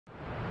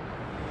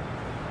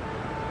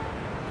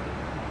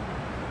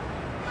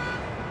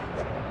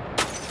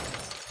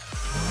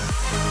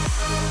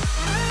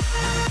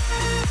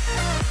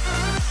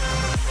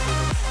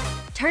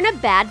Turn a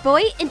bad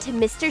boy into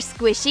Mr.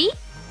 Squishy?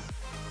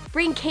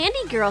 Bring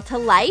Candy Girl to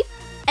life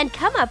and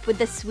come up with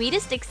the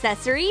sweetest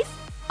accessories?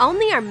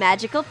 Only our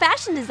magical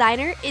fashion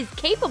designer is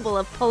capable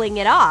of pulling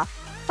it off.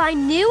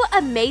 Find new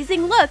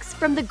amazing looks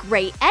from the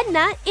great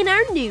Edna in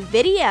our new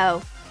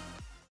video.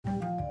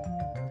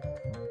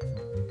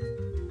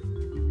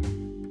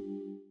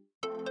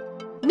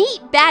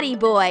 Meet Batty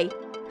Boy,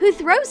 who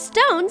throws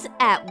stones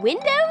at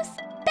windows?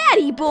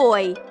 Batty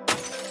Boy!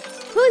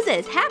 Who's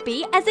as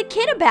happy as a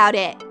kid about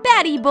it?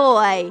 Batty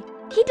Boy!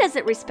 He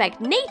doesn't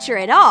respect nature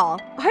at all.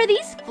 Are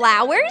these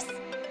flowers?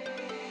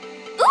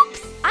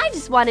 Oops! I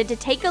just wanted to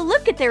take a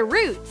look at their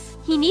roots.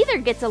 He neither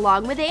gets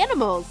along with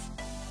animals.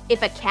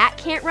 If a cat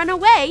can't run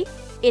away,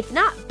 it's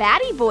not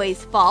Batty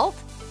Boy's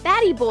fault.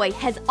 Batty Boy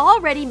has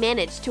already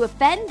managed to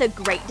offend the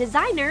great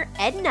designer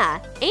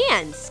Edna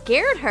and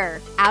scared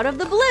her out of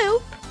the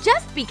blue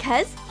just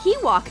because he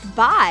walked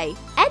by.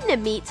 Edna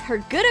meets her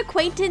good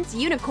acquaintance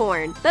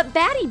Unicorn, but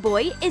Batty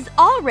Boy is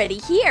already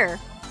here.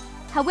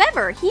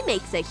 However, he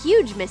makes a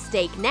huge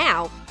mistake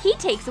now. He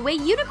takes away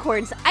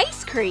Unicorn's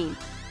ice cream.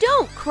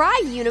 Don't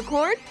cry,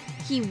 Unicorn.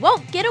 He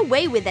won't get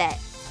away with it.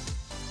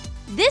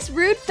 This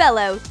rude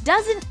fellow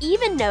doesn't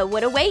even know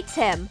what awaits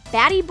him.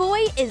 Batty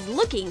Boy is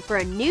looking for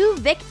a new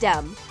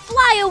victim.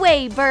 Fly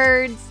away,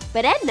 birds!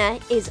 But Edna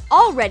is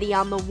already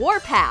on the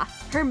warpath.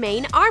 Her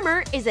main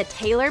armor is a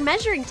tailor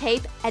measuring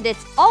tape and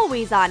it's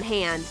always on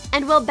hand.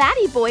 And while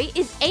Batty Boy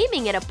is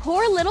aiming at a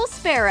poor little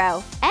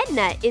sparrow,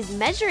 Edna is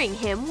measuring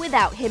him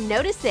without him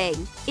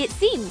noticing. It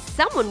seems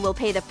someone will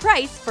pay the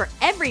price for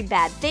every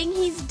bad thing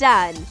he's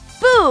done.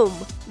 Boom!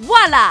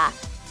 Voila!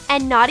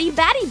 And naughty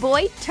Batty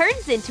Boy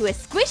turns into a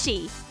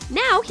squishy.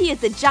 Now he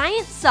is a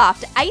giant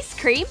soft ice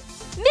cream,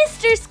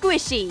 Mr.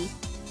 Squishy.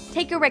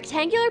 Take a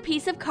rectangular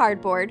piece of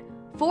cardboard,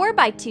 4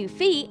 by 2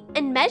 feet,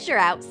 and measure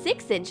out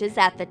 6 inches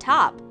at the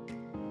top.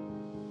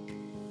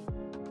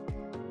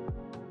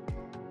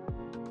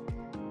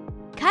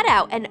 Cut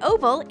out an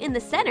oval in the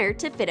center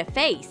to fit a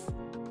face.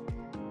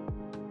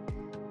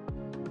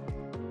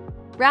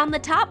 Round the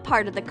top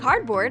part of the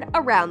cardboard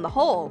around the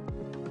hole.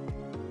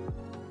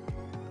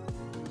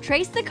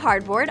 Trace the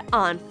cardboard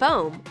on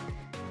foam.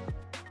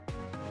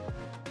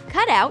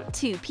 Cut out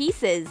 2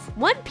 pieces.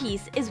 One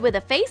piece is with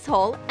a face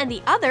hole and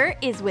the other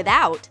is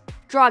without.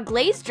 Draw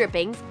glaze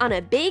drippings on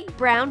a big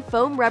brown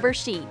foam rubber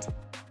sheet.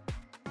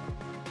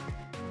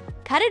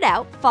 Cut it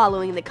out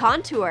following the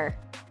contour.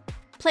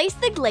 Place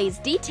the glaze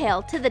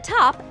detail to the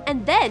top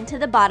and then to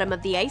the bottom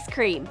of the ice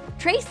cream.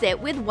 Trace it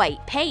with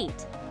white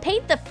paint.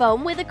 Paint the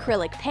foam with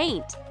acrylic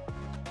paint.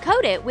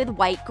 Coat it with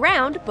white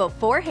ground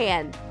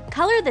beforehand.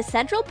 Color the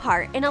central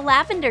part in a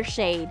lavender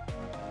shade.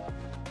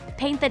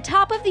 Paint the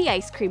top of the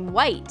ice cream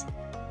white.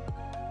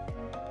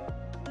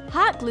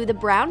 Hot glue the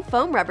brown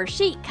foam rubber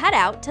sheet cut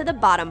out to the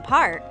bottom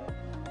part.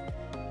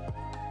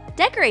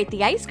 Decorate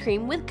the ice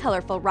cream with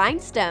colorful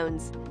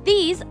rhinestones.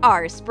 These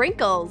are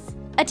sprinkles.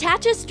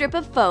 Attach a strip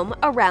of foam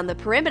around the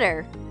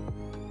perimeter.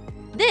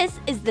 This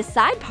is the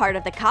side part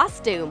of the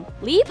costume.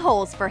 Leave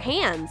holes for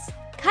hands.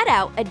 Cut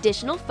out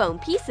additional foam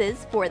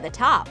pieces for the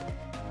top.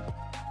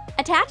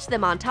 Attach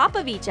them on top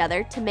of each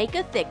other to make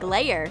a thick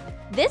layer.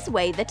 This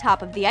way, the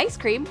top of the ice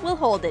cream will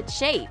hold its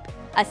shape.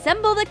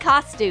 Assemble the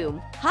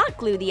costume. Hot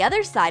glue the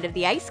other side of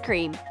the ice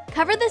cream.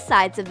 Cover the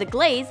sides of the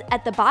glaze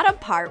at the bottom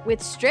part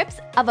with strips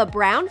of a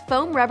brown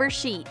foam rubber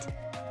sheet.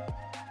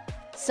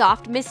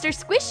 Soft Mr.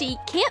 Squishy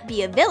can't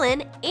be a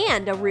villain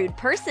and a rude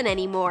person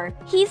anymore.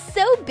 He's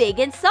so big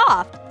and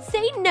soft.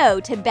 Say no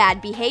to bad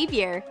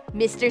behavior.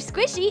 Mr.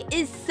 Squishy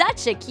is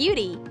such a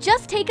cutie.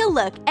 Just take a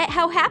look at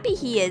how happy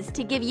he is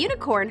to give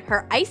Unicorn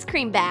her ice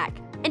cream back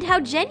and how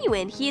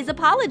genuine he is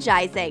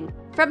apologizing.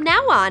 From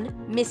now on,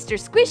 Mr.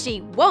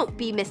 Squishy won't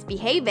be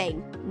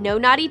misbehaving. No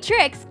naughty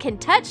tricks can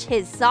touch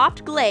his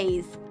soft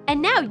glaze.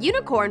 And now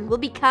Unicorn will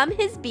become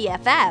his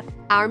BFF.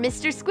 Our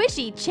Mr.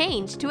 Squishy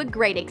changed to a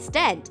great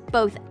extent,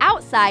 both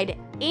outside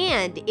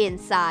and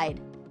inside.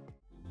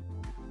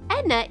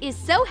 Edna is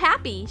so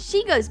happy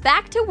she goes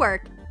back to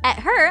work at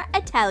her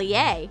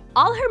atelier.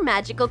 All her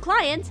magical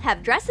clients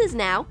have dresses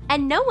now,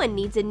 and no one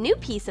needs a new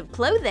piece of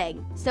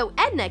clothing. So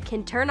Edna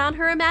can turn on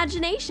her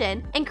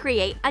imagination and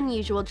create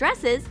unusual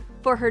dresses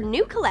for her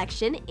new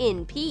collection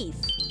in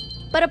peace.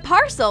 But a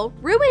parcel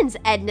ruins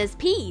Edna's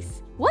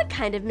peace. What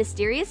kind of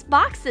mysterious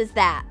box is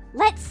that?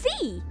 Let's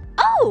see!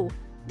 Oh!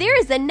 There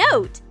is a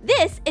note!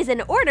 This is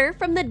an order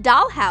from the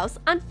dollhouse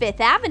on 5th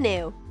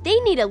Avenue. They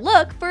need a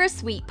look for a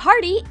sweet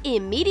party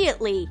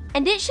immediately,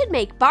 and it should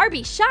make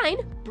Barbie shine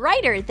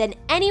brighter than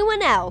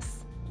anyone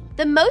else.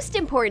 The most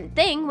important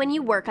thing when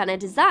you work on a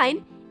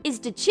design is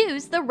to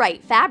choose the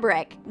right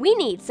fabric. We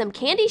need some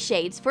candy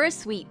shades for a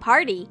sweet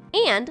party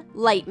and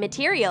light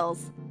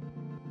materials.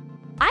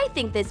 I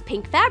think this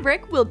pink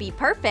fabric will be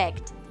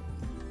perfect.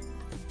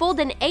 Fold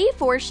an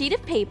A4 sheet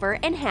of paper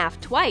in half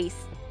twice.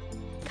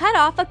 Cut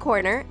off a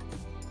corner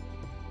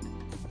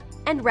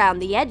and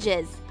round the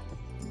edges.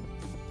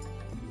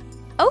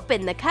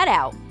 Open the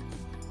cutout.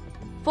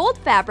 Fold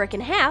fabric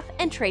in half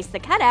and trace the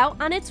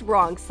cutout on its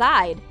wrong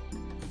side.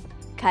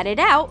 Cut it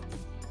out.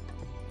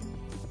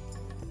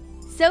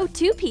 Sew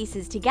 2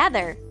 pieces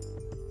together.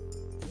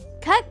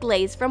 Cut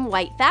glaze from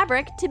white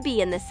fabric to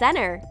be in the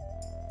center.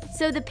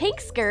 Sew the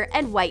pink skirt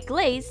and white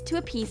glaze to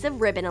a piece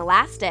of ribbon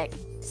elastic.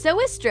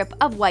 Sew a strip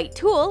of white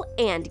tulle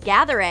and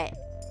gather it.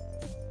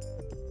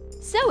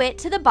 Sew it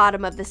to the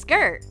bottom of the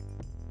skirt.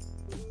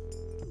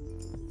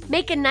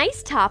 Make a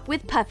nice top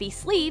with puffy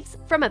sleeves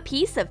from a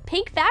piece of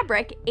pink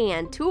fabric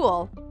and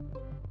tulle.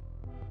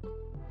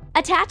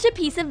 Attach a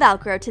piece of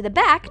Velcro to the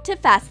back to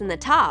fasten the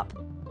top.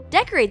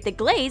 Decorate the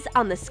glaze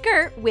on the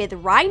skirt with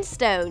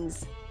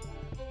rhinestones.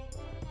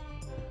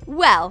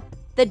 Well,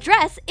 the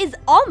dress is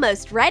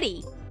almost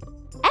ready.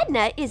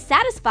 Edna is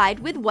satisfied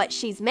with what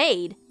she's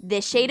made.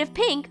 This shade of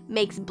pink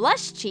makes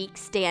blush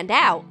cheeks stand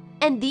out,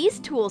 and these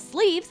tulle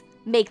sleeves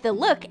make the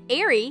look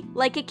airy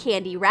like a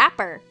candy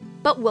wrapper.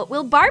 But what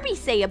will Barbie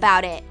say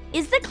about it?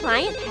 Is the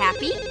client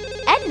happy?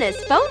 Edna's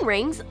phone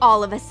rings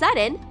all of a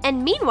sudden,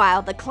 and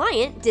meanwhile the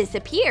client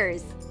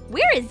disappears.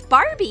 Where is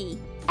Barbie?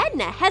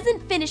 Edna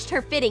hasn't finished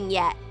her fitting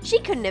yet. She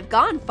couldn't have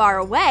gone far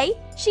away.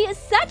 She has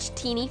such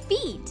teeny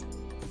feet.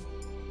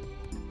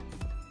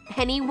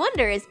 Any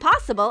wonder is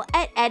possible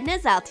at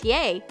Edna's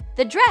atelier.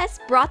 The dress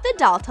brought the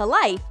doll to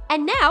life,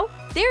 and now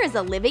there is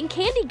a living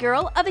candy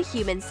girl of a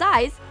human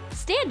size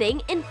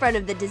standing in front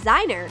of the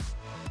designer.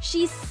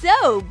 She's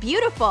so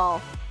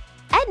beautiful!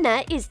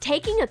 Edna is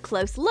taking a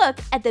close look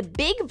at the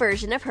big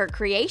version of her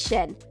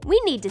creation.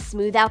 We need to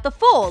smooth out the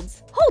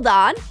folds. Hold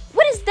on,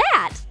 what is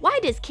that? Why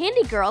does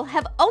Candy Girl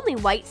have only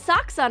white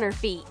socks on her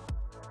feet?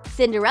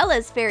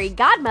 Cinderella's fairy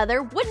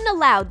godmother wouldn't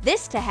allow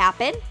this to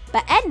happen,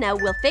 but Edna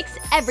will fix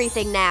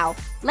everything now.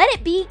 Let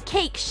it be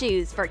cake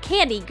shoes for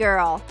Candy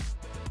Girl.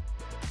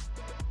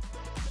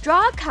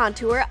 Draw a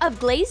contour of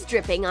glaze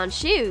dripping on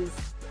shoes.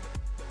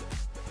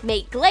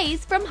 Make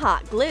glaze from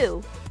hot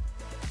glue.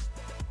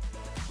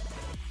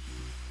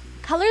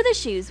 Color the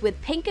shoes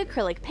with pink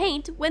acrylic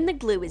paint when the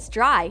glue is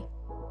dry.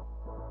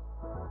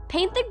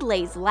 Paint the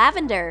glaze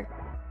lavender.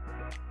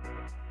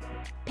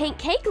 Paint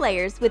cake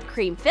layers with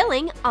cream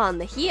filling on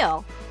the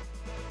heel.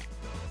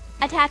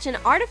 Attach an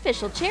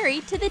artificial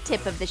cherry to the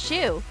tip of the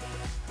shoe.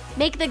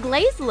 Make the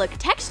glaze look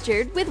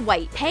textured with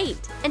white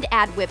paint and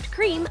add whipped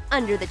cream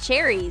under the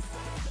cherries.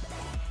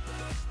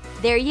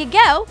 There you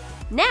go!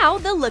 Now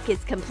the look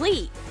is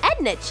complete.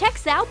 Edna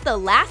checks out the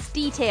last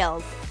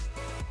details.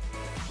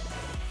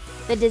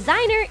 The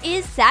designer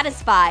is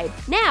satisfied.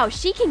 Now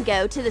she can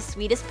go to the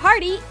sweetest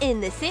party in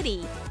the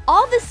city.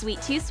 All the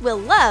sweet tooths will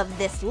love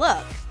this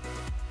look.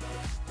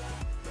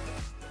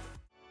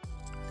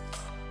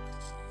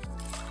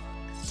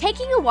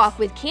 Taking a walk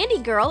with Candy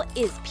Girl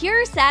is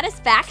pure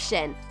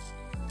satisfaction.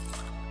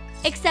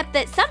 Except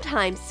that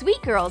sometimes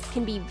sweet girls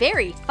can be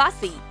very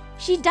fussy.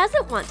 She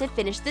doesn't want to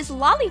finish this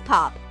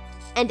lollipop.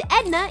 And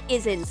Edna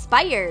is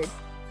inspired.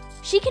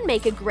 She can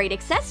make a great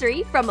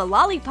accessory from a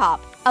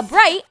lollipop, a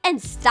bright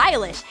and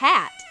stylish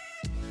hat.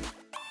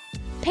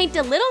 Paint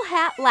a little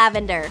hat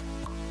lavender.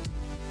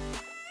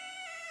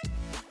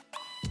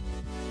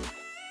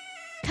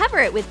 Cover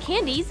it with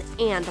candies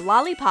and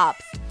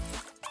lollipops.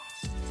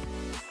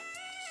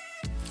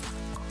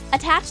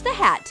 Attach the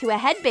hat to a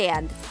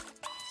headband.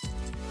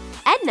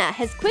 Edna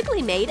has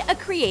quickly made a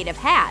creative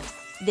hat.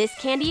 This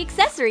candy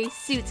accessory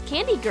suits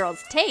Candy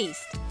Girl's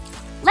taste.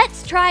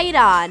 Let's try it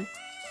on.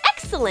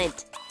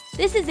 Excellent!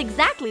 This is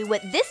exactly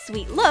what this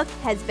sweet look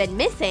has been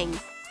missing.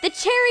 The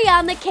cherry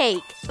on the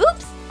cake.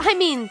 Oops, I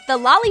mean the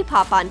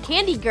lollipop on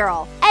Candy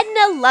Girl.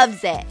 Edna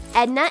loves it.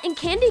 Edna and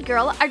Candy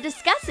Girl are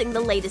discussing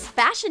the latest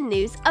fashion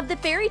news of the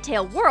fairy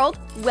tale world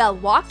while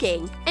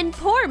walking. And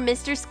poor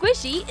Mr.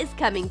 Squishy is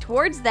coming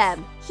towards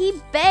them.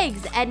 He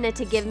begs Edna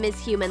to give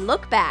Miss Human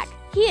look back.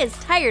 He is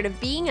tired of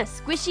being a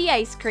squishy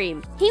ice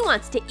cream. He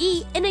wants to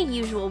eat in a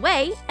usual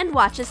way and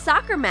watch a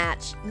soccer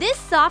match. This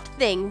soft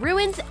thing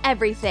ruins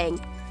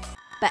everything.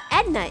 But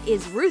Edna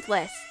is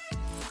ruthless.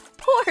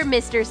 Poor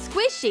Mr.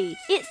 Squishy!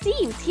 It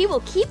seems he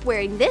will keep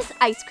wearing this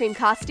ice cream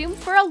costume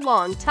for a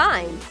long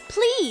time.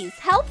 Please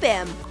help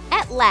him!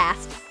 At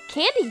last,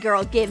 Candy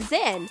Girl gives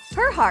in.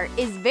 Her heart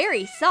is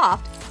very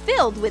soft,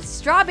 filled with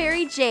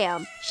strawberry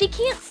jam. She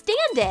can't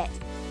stand it.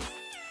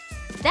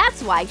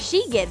 That's why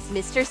she gives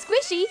Mr.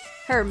 Squishy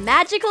her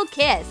magical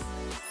kiss.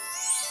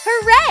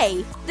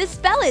 Hooray! The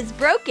spell is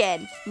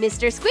broken.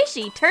 Mr.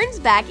 Squishy turns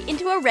back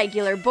into a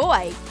regular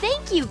boy.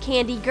 Thank you,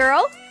 Candy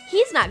Girl.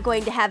 He's not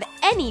going to have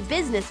any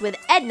business with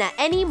Edna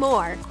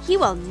anymore. He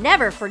will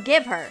never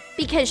forgive her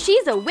because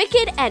she's a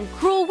wicked and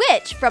cruel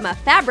witch from a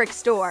fabric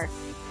store.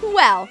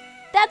 Well,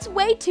 that's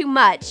way too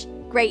much.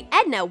 Great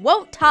Edna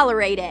won't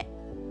tolerate it.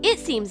 It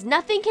seems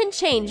nothing can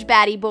change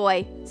Batty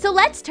Boy, so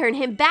let's turn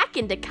him back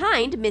into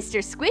kind Mr.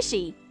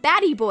 Squishy.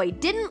 Batty Boy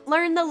didn't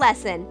learn the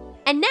lesson,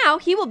 and now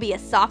he will be a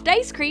soft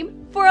ice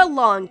cream for a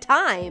long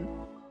time.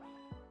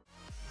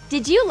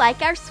 Did you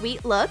like our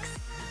sweet looks?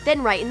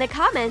 Then write in the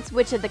comments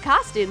which of the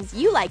costumes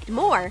you liked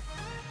more,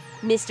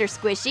 Mr.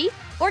 Squishy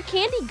or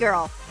Candy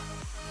Girl.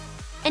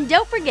 And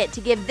don't forget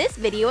to give this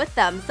video a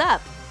thumbs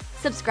up.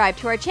 Subscribe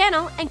to our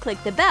channel and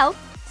click the bell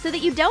so that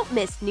you don't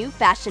miss new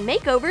fashion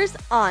makeovers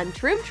on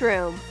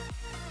Troom.